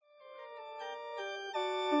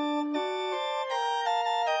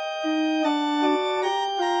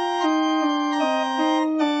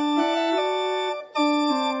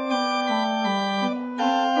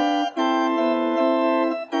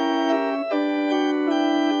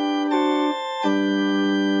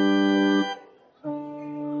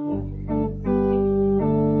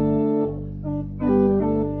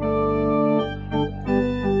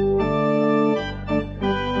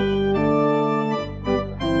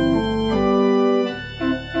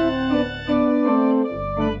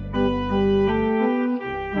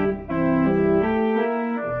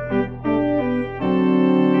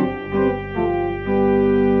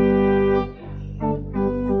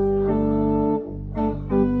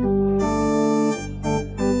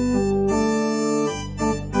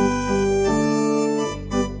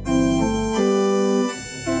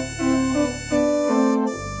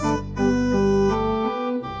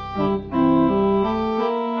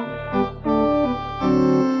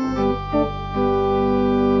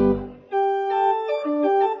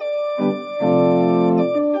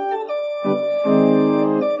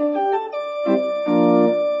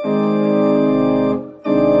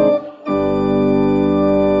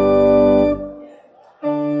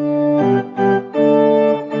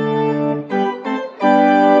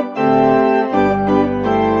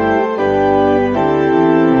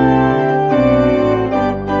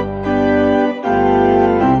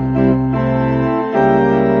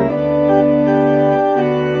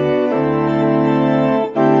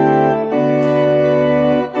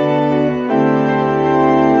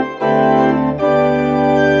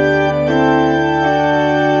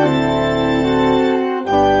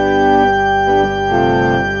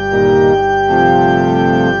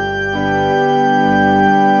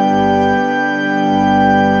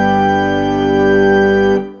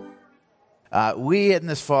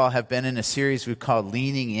this fall have been in a series we've called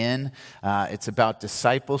Leaning In. It's about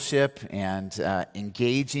discipleship and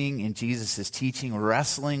engaging in Jesus' teaching,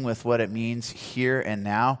 wrestling with what it means here and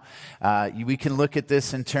now. We can look at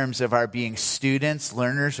this in terms of our being students,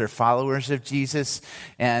 learners, or followers of Jesus,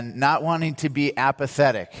 and not wanting to be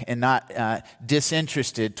apathetic and not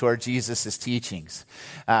disinterested toward Jesus' teachings.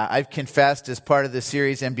 I've confessed as part of the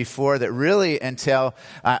series and before that really until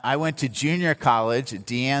I went to junior college,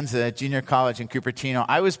 Deanne's junior college in Cupertino,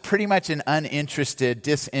 I was pretty much an uninterested,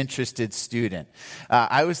 disinterested student.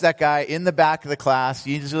 I was that guy in the back of the class,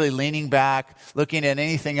 usually leaning back, looking at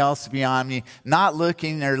anything else beyond me, not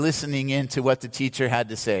looking or listening into what the teacher had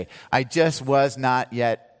to say. I just was not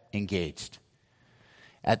yet engaged.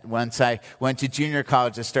 Once I went to junior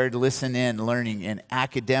college, I started to listen in, learning, and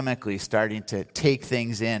academically starting to take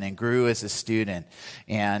things in and grew as a student.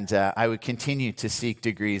 And I would continue to seek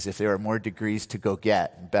degrees if there were more degrees to go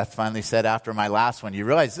get. And Beth finally said after my last one, you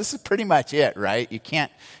realize this is pretty much it, right? You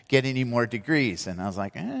can't get any more degrees. And I was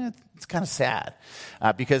like, it's kind of sad.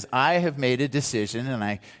 Because I have made a decision, and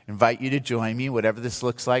I invite you to join me, whatever this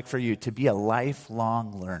looks like for you, to be a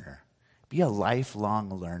lifelong learner. Be a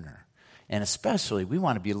lifelong learner. And especially, we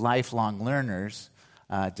want to be lifelong learners,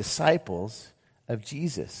 disciples of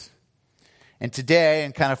Jesus. And today,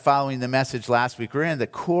 and kind of following the message last week, we're in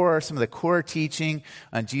some of the core teaching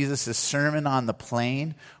on Jesus' Sermon on the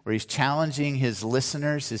Plain, where he's challenging his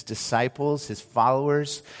listeners, his disciples, his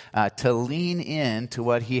followers, to lean in to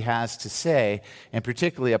what he has to say, and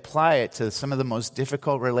particularly apply it to some of the most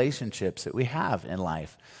difficult relationships that we have in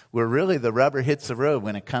life, where really the rubber hits the road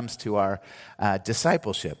when it comes to our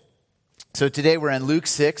discipleship. So today we're in Luke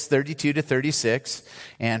 6, 32 to 36,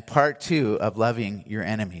 and part 2 of loving your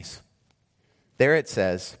enemies. There it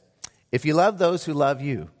says, if you love those who love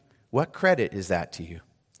you, what credit is that to you?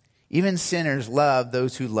 Even sinners love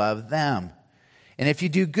those who love them. And if you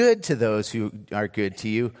do good to those who are good to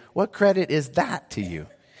you, what credit is that to you?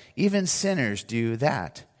 Even sinners do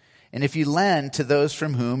that. And if you lend to those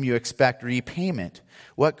from whom you expect repayment,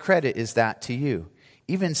 what credit is that to you?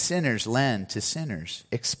 Even sinners lend to sinners,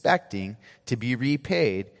 expecting to be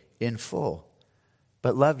repaid in full.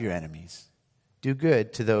 But love your enemies. Do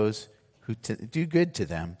good to those who do good to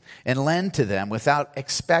them, and lend to them without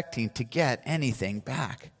expecting to get anything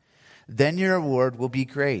back. Then your reward will be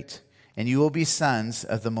great, and you will be sons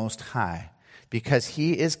of the Most High, because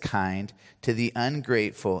he is kind to the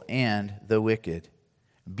ungrateful and the wicked.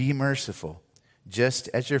 Be merciful, just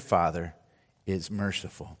as your Father is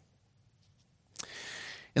merciful.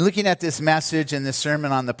 In looking at this message and this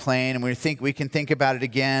Sermon on the Plain, and we can think about it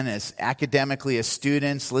again as academically as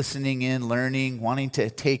students, listening in, learning, wanting to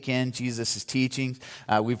take in Jesus' teachings.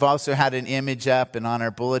 We've also had an image up and on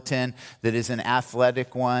our bulletin that is an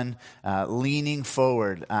athletic one, leaning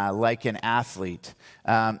forward like an athlete.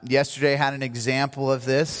 Yesterday I had an example of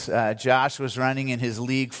this. Josh was running in his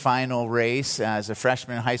league final race as a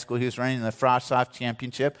freshman in high school. He was running in the Frost-Soft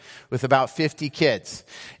Championship with about 50 kids.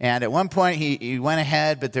 And at one point he went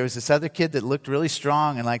ahead, but there was this other kid that looked really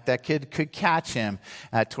strong, and like that kid could catch him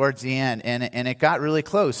towards the end. And it got really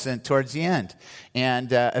close towards the end. And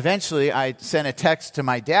eventually I sent a text to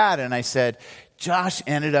my dad, and I said, Josh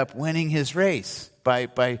ended up winning his race by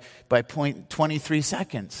 0.23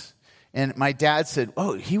 seconds. And my dad said,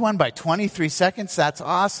 oh, he won by 23 seconds? That's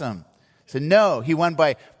awesome. I said, no, he won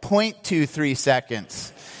by 0.23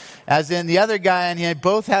 seconds. As in the other guy and he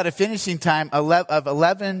both had a finishing time of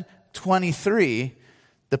 11:23.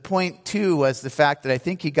 The 0.2 was the fact that I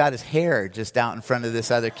think he got his hair just out in front of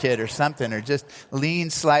this other kid or something, or just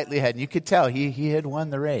leaned slightly ahead. And you could tell he had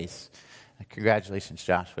won the race. Congratulations,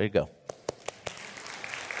 Josh. Way to go.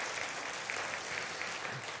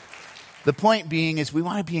 The point being is we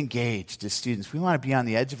want to be engaged as students. We want to be on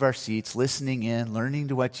the edge of our seats, listening in, learning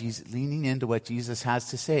to leaning into what Jesus has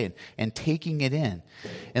to say and taking it in.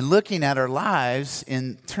 And looking at our lives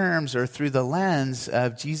in terms or through the lens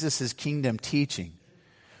of Jesus' kingdom teaching.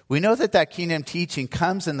 We know that kingdom teaching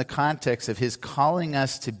comes in the context of his calling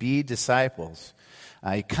us to be disciples.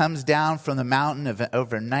 He comes down from the mountain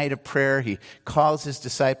over a night of prayer. He calls his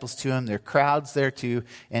disciples to him. There are crowds there too,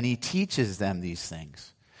 and he teaches them these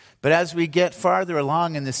things. But as we get farther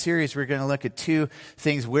along in the series, we're going to look at two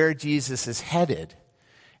things where Jesus is headed.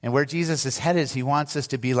 And where Jesus is headed is he wants us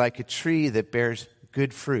to be like a tree that bears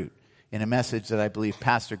good fruit, in a message that I believe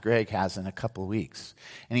Pastor Greg has in a couple of weeks.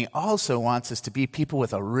 And he also wants us to be people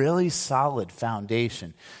with a really solid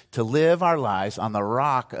foundation to live our lives on the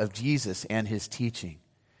rock of Jesus and his teaching.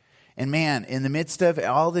 And man, in the midst of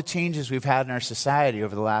all the changes we've had in our society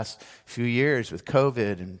over the last few years with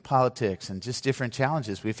COVID and politics and just different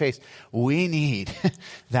challenges we face, we need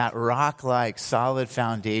that rock-like solid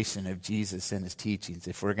foundation of Jesus and his teachings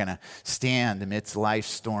if we're going to stand amidst life's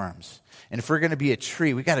storms. And if we're going to be a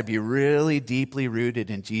tree, we got to be really deeply rooted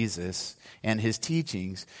in Jesus and his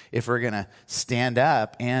teachings if we're going to stand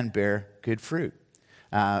up and bear good fruit.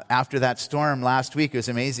 After that storm last week, it was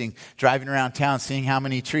amazing driving around town, seeing how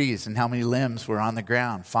many trees and how many limbs were on the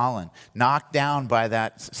ground, fallen, knocked down by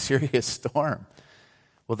that serious storm.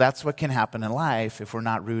 Well, that's what can happen in life if we're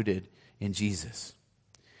not rooted in Jesus.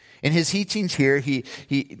 In his teachings here, he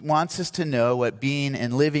wants us to know what being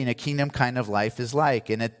and living a kingdom kind of life is like.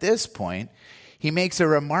 And at this point, he makes a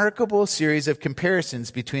remarkable series of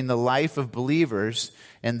comparisons between the life of believers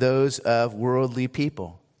and those of worldly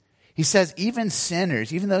people. He says even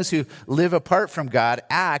sinners, even those who live apart from God,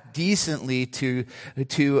 act decently to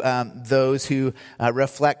those who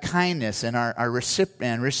reflect kindness and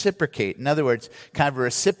reciprocate. In other words, kind of a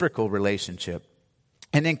reciprocal relationship.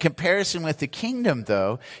 And in comparison with the kingdom,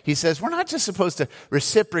 though, he says we're not just supposed to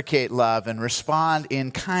reciprocate love and respond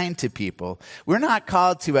in kind to people. We're not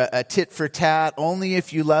called to a tit for tat, only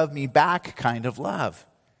if you love me back kind of love.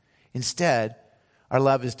 Instead, our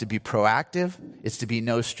love is to be proactive. It's to be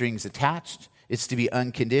no strings attached. It's to be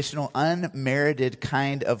unconditional, unmerited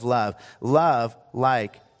kind of love. Love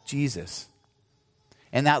like Jesus.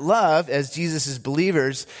 And that love, as Jesus'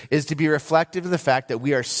 believers, is to be reflective of the fact that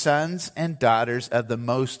we are sons and daughters of the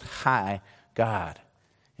Most High God.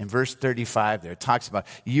 In verse 35 there, it talks about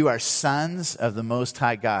you are sons of the Most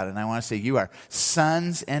High God. And I want to say you are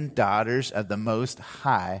sons and daughters of the Most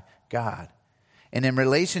High God. And in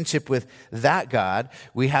relationship with that God,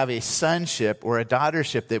 we have a sonship or a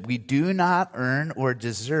daughtership that we do not earn or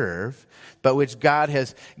deserve, but which God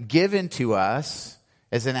has given to us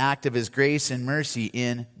as an act of his grace and mercy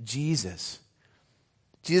in Jesus.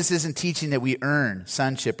 Jesus isn't teaching that we earn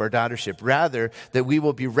sonship or daughtership. Rather, that we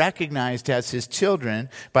will be recognized as his children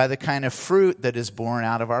by the kind of fruit that is born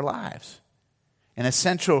out of our lives. And a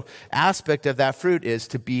central aspect of that fruit is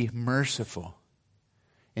to be merciful.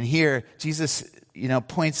 And here, Jesus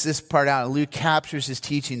points this part out. Luke captures his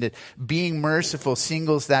teaching that being merciful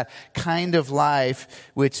singles that kind of life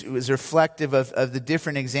which was reflective of the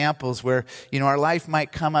different examples where, our life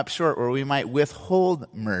might come up short or we might withhold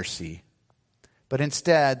mercy. But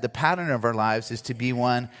instead, the pattern of our lives is to be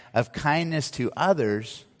one of kindness to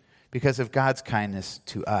others because of God's kindness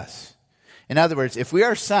to us. In other words, if we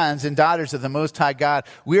are sons and daughters of the Most High God,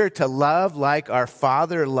 we are to love like our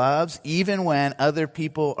Father loves, even when other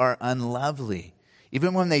people are unlovely,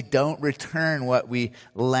 even when they don't return what we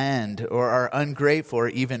lend or are ungrateful or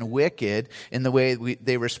even wicked in the way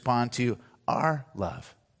they respond to our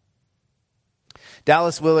love.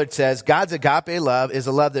 Dallas Willard says, God's agape love is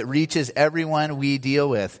a love that reaches everyone we deal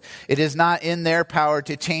with. It is not in their power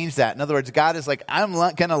to change that. In other words, God is like, I'm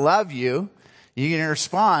going to love you. You can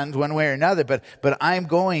respond one way or another, but I'm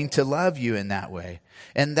going to love you in that way.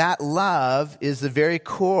 And that love is the very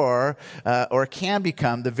core, or can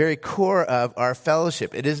become the very core of our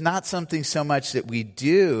fellowship. It is not something so much that we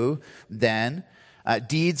do then,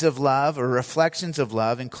 deeds of love or reflections of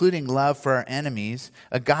love, including love for our enemies.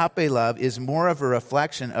 Agape love is more of a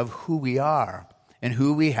reflection of who we are and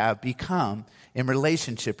who we have become in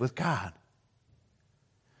relationship with God.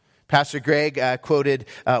 Pastor Greg quoted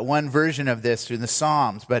one version of this through the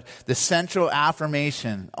Psalms, but the central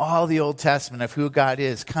affirmation, all the Old Testament of who God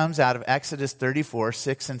is, comes out of Exodus 34,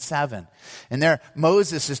 6 and 7. And there,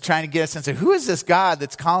 Moses is trying to get a sense of who is this God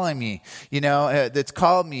that's calling me, that's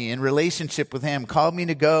called me in relationship with him, called me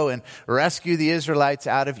to go and rescue the Israelites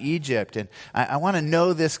out of Egypt. And I want to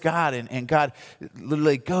know this God. And God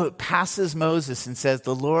literally passes Moses and says,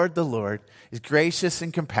 the Lord is gracious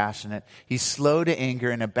and compassionate. He's slow to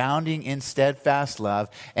anger and abounding in steadfast love.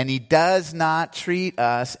 And he does not treat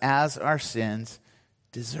us as our sins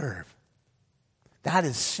deserve. That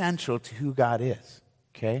is central to who God is.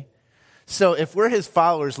 Okay? So if we're his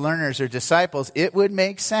followers, learners, or disciples, it would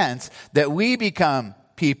make sense that we become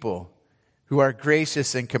people who are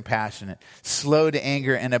gracious and compassionate, slow to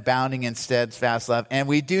anger and abounding in steadfast love. And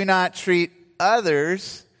we do not treat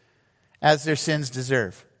others as their sins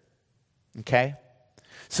deserve. Okay?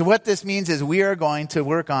 So what this means is we are going to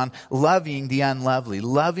work on loving the unlovely,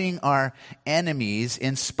 loving our enemies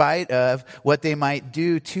in spite of what they might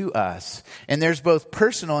do to us. And there's both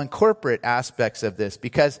personal and corporate aspects of this,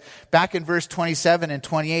 because back in verse 27 and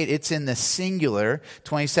 28, it's in the singular,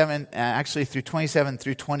 27, actually through 27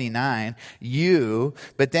 through 29, you,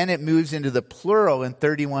 but then it moves into the plural in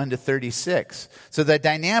 31 to 36. So the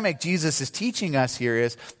dynamic Jesus is teaching us here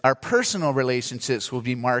is our personal relationships will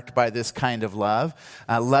be marked by this kind of love.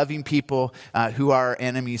 Loving people who are our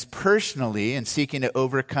enemies personally and seeking to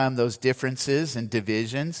overcome those differences and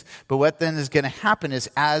divisions. But what then is going to happen is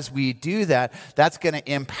as we do that, that's going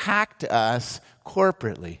to impact us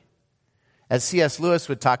corporately. As C.S. Lewis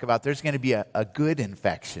would talk about, there's going to be a good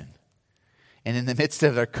infection. And in the midst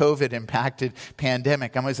of our COVID-impacted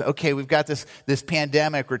pandemic, I'm always, okay, we've got this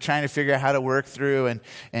pandemic. We're trying to figure out how to work through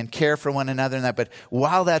and care for one another and that. But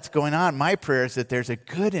while that's going on, my prayer is that there's a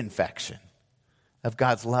good infection of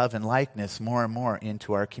God's love and likeness more and more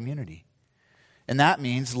into our community. And that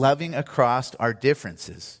means loving across our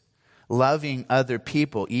differences, loving other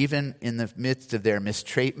people, even in the midst of their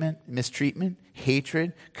mistreatment,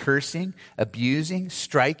 hatred, cursing, abusing,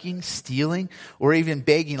 striking, stealing, or even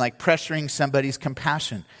begging, like pressuring somebody's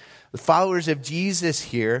compassion. The followers of Jesus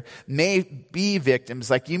here may be victims.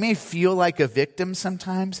 Like you may feel like a victim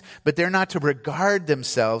sometimes, but they're not to regard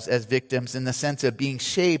themselves as victims in the sense of being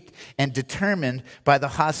shaped and determined by the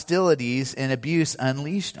hostilities and abuse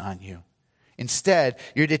unleashed on you. Instead,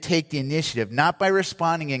 you're to take the initiative, not by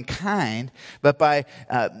responding in kind, but by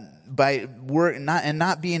work,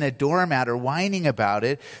 not being a doormat or whining about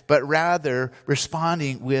it, but rather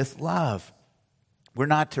responding with love. We're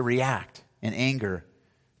not to react in anger,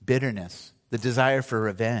 bitterness, the desire for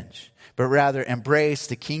revenge, but rather embrace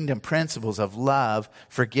the kingdom principles of love,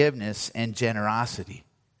 forgiveness, and generosity.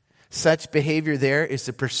 Such behavior there is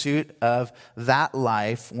the pursuit of that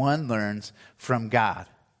life one learns from God,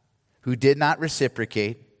 who did not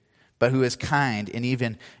reciprocate, but who is kind and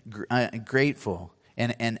even grateful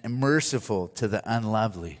and merciful to the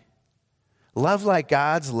unlovely. Love like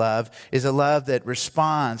God's love is a love that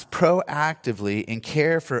responds proactively in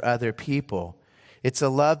care for other people. It's a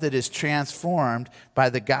love that is transformed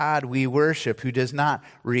by the God we worship, who does not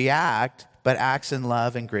react, but acts in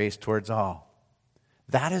love and grace towards all.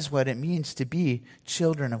 That is what it means to be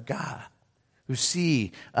children of God, who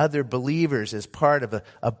see other believers as part of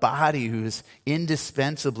a body who is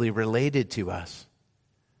indispensably related to us.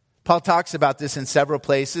 Paul talks about this in several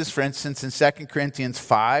places. For instance, in 2 Corinthians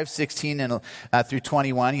 5, 16 through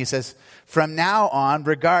 21, he says, "From now on,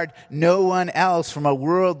 regard no one else from a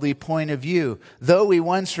worldly point of view. Though we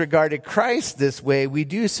once regarded Christ this way, we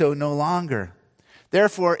do so no longer.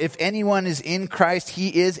 Therefore, if anyone is in Christ,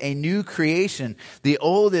 he is a new creation. The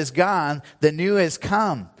old is gone, the new has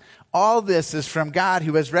come. All this is from God,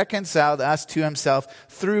 who has reconciled us to himself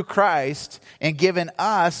through Christ and given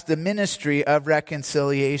us the ministry of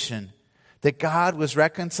reconciliation. That God was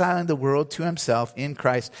reconciling the world to himself in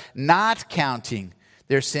Christ, not counting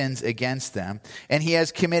their sins against them. And he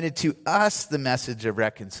has committed to us the message of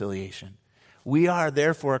reconciliation. We are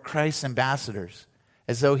therefore Christ's ambassadors,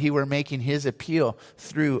 as though he were making his appeal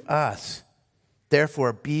through us.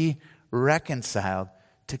 Therefore, be reconciled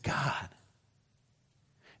to God."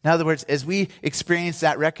 In other words, as we experience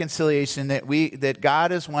that reconciliation that God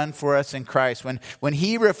has won for us in Christ, when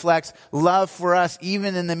he reflects love for us,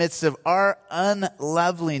 even in the midst of our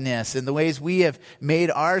unloveliness and the ways we have made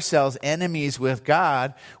ourselves enemies with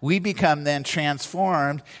God, we become then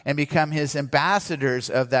transformed and become his ambassadors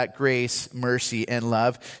of that grace, mercy, and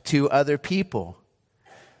love to other people.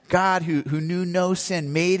 God, who knew no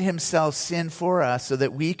sin, made himself sin for us so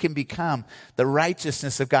that we can become the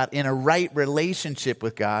righteousness of God in a right relationship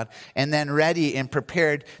with God, and then ready and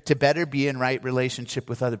prepared to better be in right relationship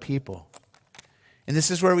with other people. And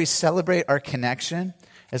this is where we celebrate our connection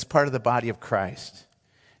as part of the body of Christ.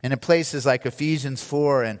 And in places like Ephesians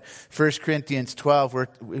 4 and 1 Corinthians 12,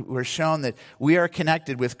 we're shown that we are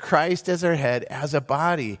connected with Christ as our head, as a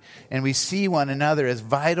body, and we see one another as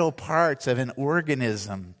vital parts of an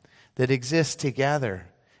organism that exists together,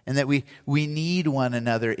 and that we need one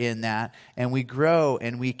another in that, and we grow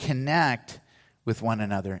and we connect with one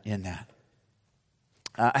another in that.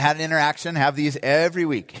 I had an interaction, have these every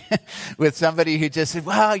week, with somebody who just said,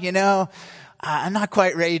 well, I'm not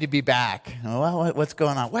quite ready to be back. Well, what's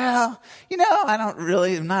going on? Well,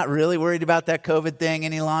 I'm not really worried about that COVID thing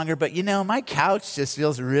any longer, but my couch just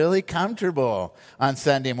feels really comfortable on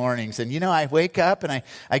Sunday mornings. And I wake up and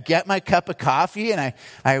I get my cup of coffee and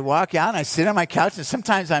I walk out and I sit on my couch, and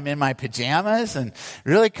sometimes I'm in my pajamas and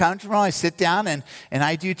really comfortable. I sit down and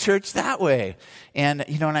I do church that way. And,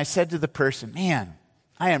 and I said to the person, man,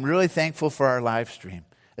 I am really thankful for our live stream,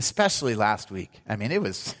 especially last week. I mean, it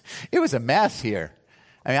was a mess here.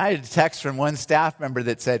 I mean, I had a text from one staff member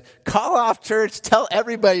that said, call off church, tell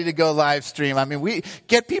everybody to go live stream. I mean, we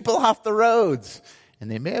get people off the roads.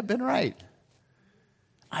 And they may have been right.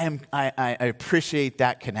 I appreciate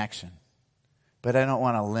that connection. But I don't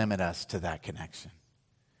want to limit us to that connection.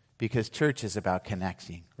 Because church is about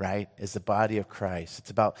connecting, right? As the body of Christ.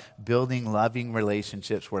 It's about building loving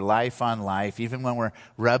relationships where life on life, even when we're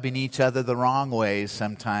rubbing each other the wrong ways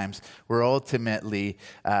sometimes, it's ultimately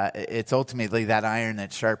that iron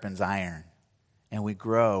that sharpens iron. And we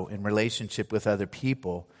grow in relationship with other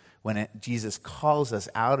people when Jesus calls us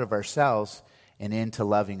out of ourselves and into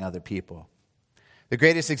loving other people. The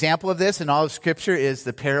greatest example of this in all of Scripture is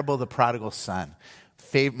the parable of the prodigal son.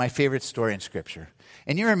 My favorite story in Scripture.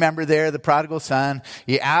 And you remember there, the prodigal son,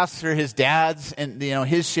 he asks for his dad's and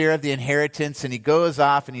his share of the inheritance, and he goes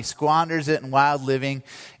off and he squanders it in wild living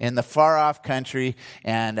in the far off country,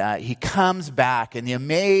 and he comes back. And the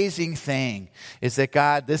amazing thing is that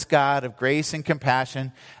God, this God of grace and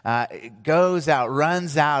compassion, goes out,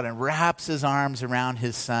 runs out, and wraps his arms around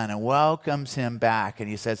his son and welcomes him back. And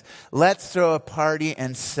he says, let's throw a party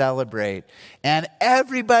and celebrate. And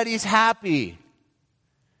everybody's happy.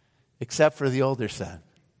 Except for the older son.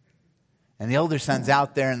 And the older son's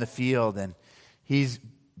out there in the field, and he's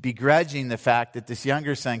begrudging the fact that this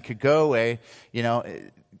younger son could go away,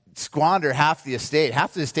 squander half the estate.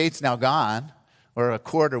 Half the estate's now gone, or a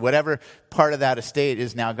quarter, whatever part of that estate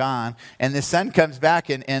is now gone. And the son comes back,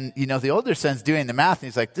 and the older son's doing the math, and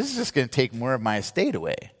he's like, this is just going to take more of my estate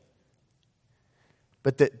away.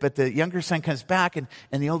 But the younger son comes back, and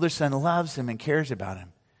the older son loves him and cares about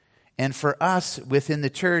him. And for us within the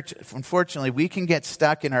church, unfortunately, we can get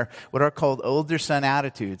stuck in what are called older son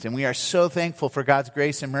attitudes. And we are so thankful for God's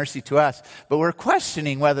grace and mercy to us. But we're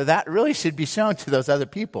questioning whether that really should be shown to those other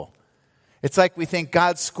people. It's like we think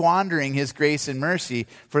God's squandering his grace and mercy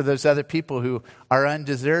for those other people who are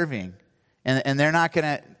undeserving. And they're not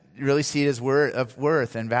going to really see it as of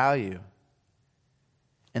worth and value.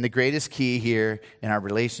 And the greatest key here in our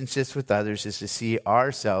relationships with others is to see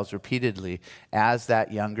ourselves repeatedly as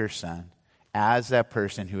that younger son, as that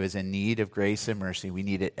person who is in need of grace and mercy. We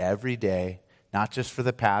need it every day, not just for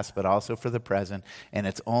the past, but also for the present. And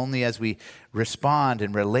it's only as we respond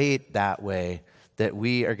and relate that way that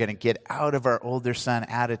we are going to get out of our older son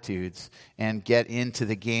attitudes and get into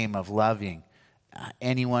the game of loving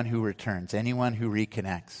anyone who returns, anyone who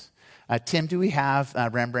reconnects. Tim, do we have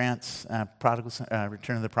Rembrandt's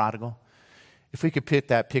Return of the Prodigal? If we could put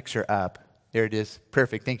that picture up. There it is.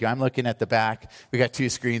 Perfect. Thank you. I'm looking at the back. We got two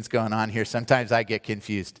screens going on here. Sometimes I get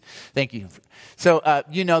confused. Thank you. So,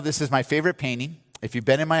 this is my favorite painting. If you've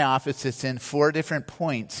been in my office, it's in 4 different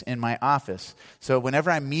points in my office. So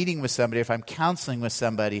whenever I'm meeting with somebody, if I'm counseling with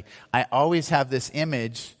somebody, I always have this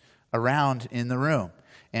image around in the room.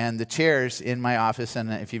 And the chairs in my office, and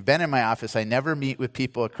if you've been in my office, I never meet with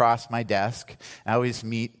people across my desk. I always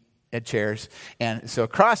meet at chairs. And so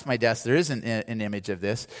across my desk, there isn't an image of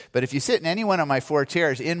this. But if you sit in any one of my 4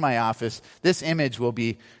 chairs in my office, this image will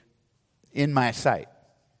be in my sight.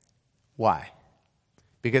 Why?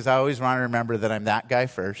 Because I always want to remember that I'm that guy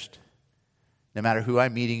first. No matter who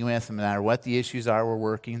I'm meeting with, no matter what the issues are we're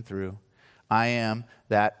working through, I am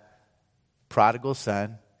that prodigal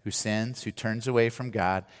son who sins, who turns away from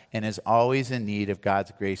God, and is always in need of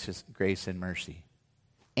God's grace and mercy.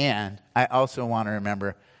 And I also want to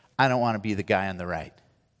remember, I don't want to be the guy on the right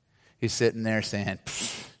who's sitting there saying,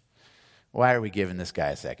 why are we giving this guy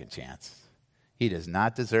a second chance? He does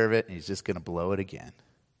not deserve it, and he's just going to blow it again.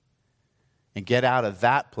 And get out of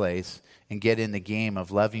that place and get in the game of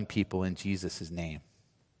loving people in Jesus' name.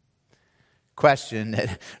 Question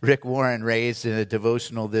that Rick Warren raised in a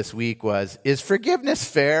devotional this week was, is forgiveness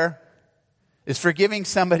fair? Is forgiving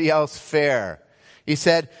somebody else fair? He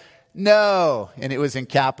said, no, and it was in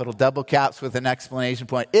capital, double caps with an exclamation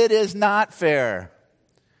point. It is not fair,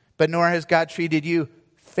 but nor has God treated you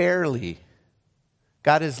fairly.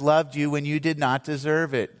 God has loved you when you did not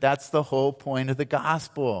deserve it. That's the whole point of the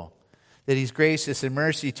gospel, that he's gracious and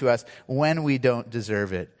mercy to us when we don't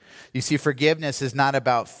deserve it. You see, forgiveness is not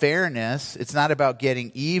about fairness. It's not about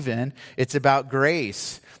getting even. It's about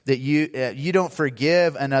grace. That you don't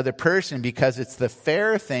forgive another person because it's the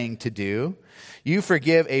fair thing to do. You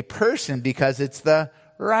forgive a person because it's the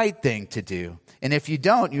right thing to do. And if you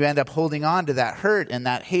don't, you end up holding on to that hurt and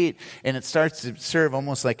that hate, and it starts to serve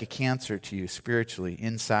almost like a cancer to you spiritually,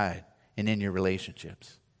 inside and in your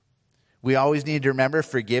relationships. We always need to remember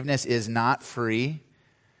forgiveness is not free,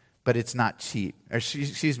 but it's not cheap.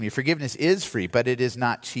 Forgiveness is free, but it is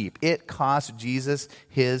not cheap. It cost Jesus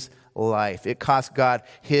his life. It cost God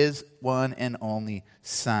his one and only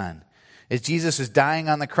Son. As Jesus was dying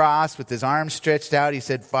on the cross with his arms stretched out, he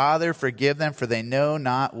said, "Father, forgive them, for they know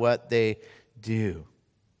not what they do."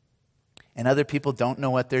 And other people don't know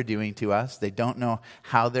what they're doing to us. They don't know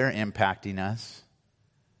how they're impacting us.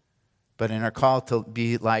 But in our call to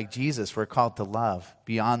be like Jesus, we're called to love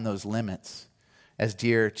beyond those limits as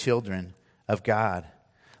dear children of God.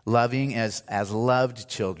 Loving as loved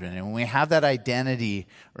children. And when we have that identity,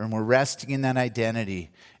 and we're resting in that identity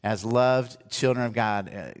as loved children of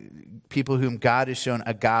God, people whom God has shown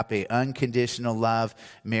agape, unconditional love,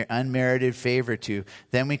 unmerited favor to,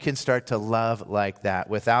 then we can start to love like that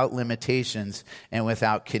without limitations and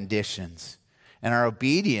without conditions. And our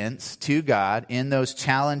obedience to God in those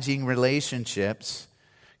challenging relationships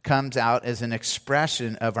comes out as an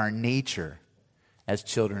expression of our nature as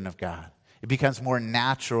children of God. It becomes more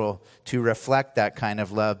natural to reflect that kind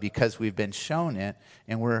of love because we've been shown it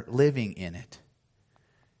and we're living in it.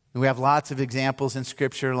 We have lots of examples in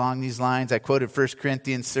Scripture along these lines. I quoted 1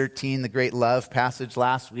 Corinthians 13, the great love passage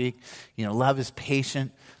last week. Love is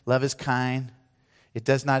patient, love is kind. It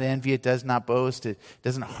does not envy, it does not boast, it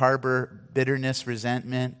doesn't harbor bitterness,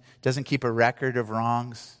 resentment, it doesn't keep a record of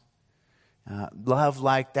wrongs. Love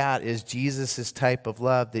like that is Jesus' type of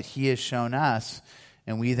love that he has shown us,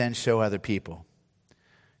 and we then show other people.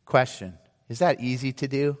 Question, is that easy to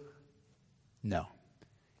do? No.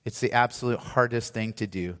 It's the absolute hardest thing to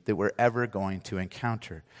do that we're ever going to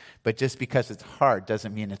encounter. But just because it's hard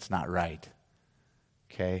doesn't mean it's not right.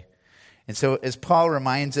 Okay? And so as Paul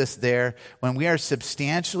reminds us there, when we are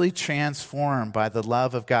substantially transformed by the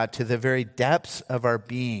love of God to the very depths of our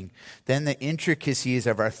being, then the intricacies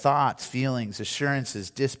of our thoughts, feelings,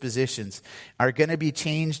 assurances, dispositions are going to be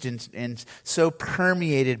changed and so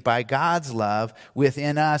permeated by God's love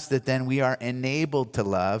within us that then we are enabled to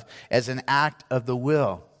love as an act of the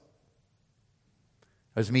will.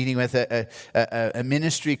 I was meeting with a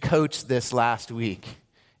ministry coach this last week.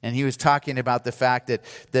 And he was talking about the fact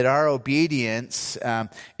that our obedience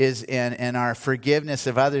is and our forgiveness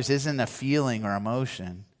of others isn't a feeling or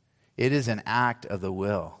emotion. It is an act of the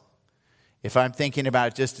will. If I'm thinking about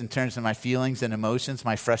it just in terms of my feelings and emotions,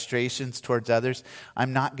 my frustrations towards others,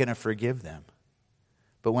 I'm not going to forgive them.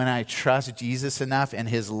 But when I trust Jesus enough and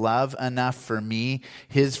his love enough for me,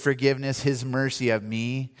 his forgiveness, his mercy of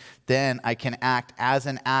me, then I can act as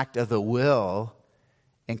an act of the will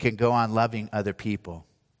and can go on loving other people.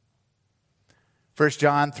 1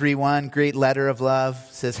 John 3:1, great letter of love,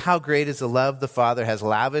 says, "How great is the love the Father has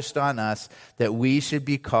lavished on us that we should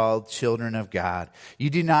be called children of God."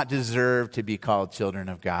 You do not deserve to be called children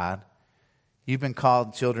of God. You've been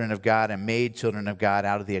called children of God and made children of God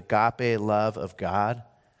out of the agape love of God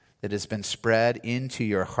that has been spread into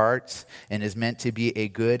your hearts and is meant to be a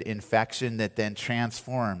good infection that then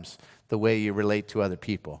transforms the way you relate to other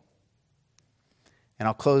people. And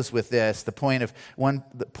I'll close with this. The point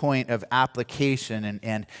of application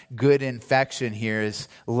and good infection here is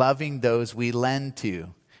loving those we lend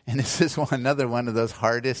to. And this is another one of those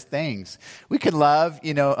hardest things. We can love,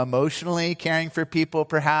 emotionally, caring for people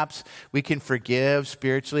perhaps. We can forgive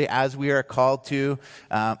spiritually as we are called to.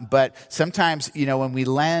 But sometimes, when we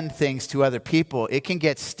lend things to other people, it can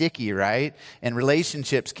get sticky, right? And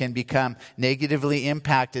relationships can become negatively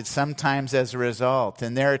impacted sometimes as a result.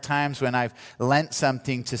 And there are times when I've lent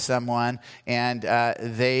something to someone and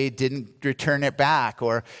they didn't return it back.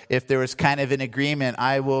 Or if there was kind of an agreement,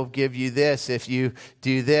 I will give you this if you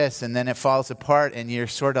do this. And then it falls apart and you're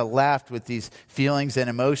sort of left with these feelings and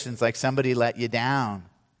emotions like somebody let you down.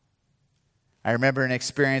 I remember an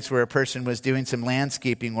experience where a person was doing some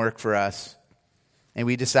landscaping work for us. And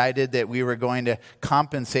we decided that we were going to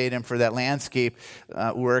compensate him for that landscape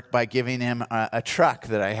work by giving him a truck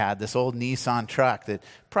that I had, this old Nissan truck that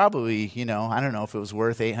probably, I don't know if it was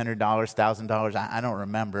worth $800, $1,000. I don't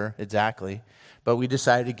remember exactly. But we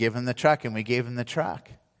decided to give him the truck, and we gave him the truck.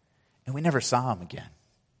 And we never saw him again.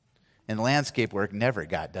 And the landscape work never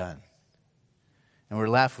got done. And we're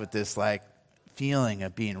left with this feeling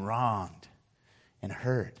of being wronged and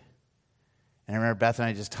hurt. And I remember Beth and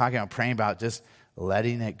I just talking about, praying about just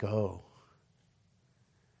letting it go.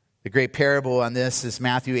 The great parable on this is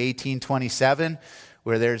Matthew 18:27,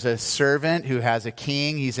 where there's a servant who has a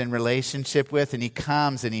king he's in relationship with, and he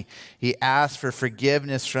comes and he asks for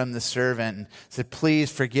forgiveness from the servant and said,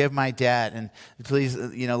 "Please forgive my debt, and please,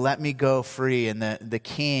 let me go free." And the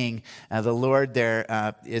king, the Lord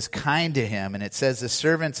there, is kind to him. And it says the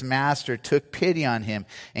servant's master took pity on him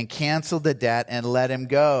and canceled the debt and let him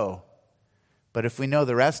go. But if we know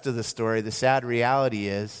the rest of the story, the sad reality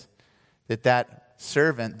is that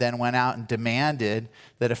servant then went out and demanded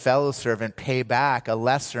that a fellow servant pay back a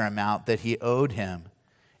lesser amount that he owed him,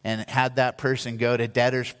 and had that person go to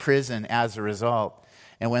debtor's prison as a result.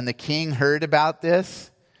 And when the king heard about this,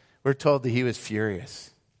 we're told that he was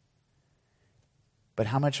furious. But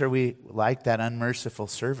how much are we like that unmerciful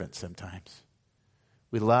servant sometimes?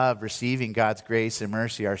 We love receiving God's grace and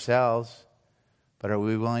mercy ourselves, but are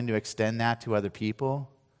we willing to extend that to other people?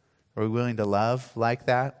 Are we willing to love like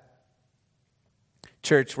that?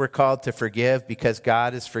 Church, we're called to forgive because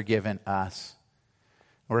God has forgiven us.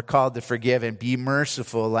 We're called to forgive and be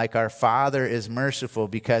merciful like our Father is merciful,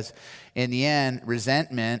 because in the end,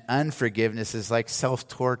 resentment, unforgiveness is like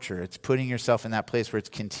self-torture. It's putting yourself in that place where it's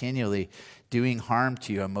continually doing harm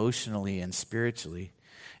to you emotionally and spiritually.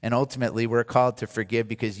 And ultimately, we're called to forgive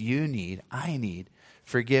because I need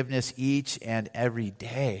forgiveness each and every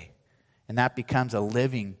day. And that becomes a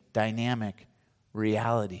living, dynamic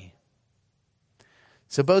reality.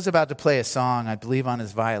 So Bo's about to play a song, I believe, on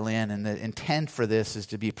his violin, and the intent for this is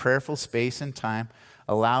to be prayerful space and time,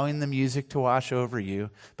 allowing the music to wash over you,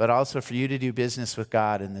 but also for you to do business with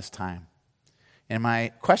God in this time. And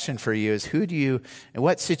my question for you is, in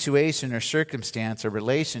what situation or circumstance or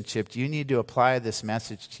relationship do you need to apply this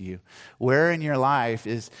message to you? Where in your life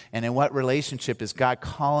and in what relationship is God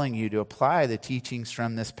calling you to apply the teachings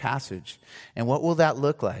from this passage? And what will that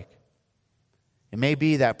look like? It may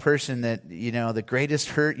be that person that, the greatest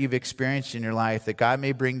hurt you've experienced in your life that God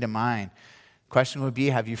may bring to mind. The question would be,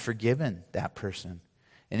 have you forgiven that person?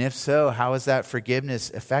 And if so, how has that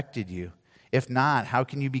forgiveness affected you? If not, how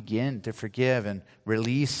can you begin to forgive and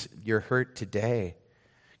release your hurt today?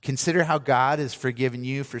 Consider how God has forgiven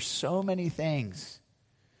you for so many things,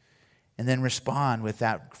 and then respond with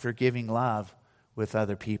that forgiving love with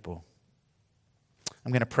other people.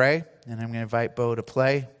 I'm going to pray, and I'm going to invite Bo to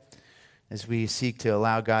play as we seek to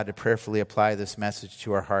allow God to prayerfully apply this message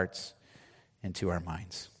to our hearts and to our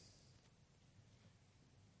minds.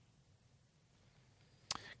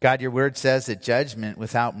 God, your word says that judgment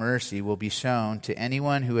without mercy will be shown to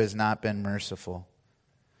anyone who has not been merciful,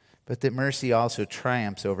 but that mercy also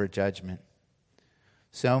triumphs over judgment.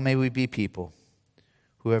 So may we be people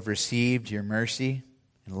who have received your mercy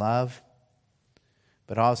and love,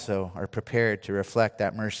 but also are prepared to reflect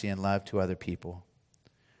that mercy and love to other people.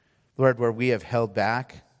 Lord, where we have held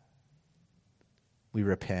back, we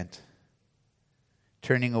repent,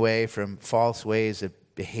 turning away from false ways of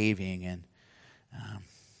behaving and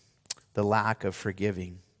the lack of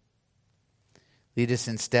forgiving. Lead us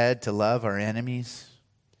instead to love our enemies,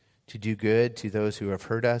 to do good to those who have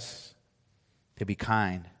hurt us, to be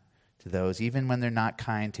kind to those, even when they're not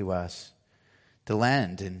kind to us, to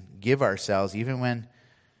lend and give ourselves, even when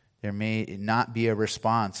there may not be a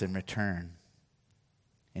response in return.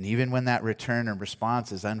 And even when that return or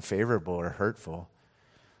response is unfavorable or hurtful,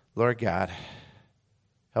 Lord God,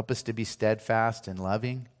 help us to be steadfast and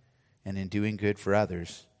loving and in doing good for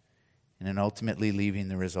others, and in ultimately leaving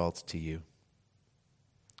the results to you.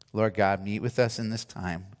 Lord God, meet with us in this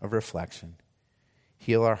time of reflection.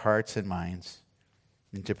 Heal our hearts and minds,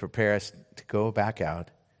 and to prepare us to go back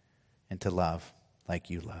out and to love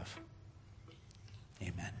like you love.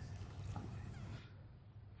 Amen.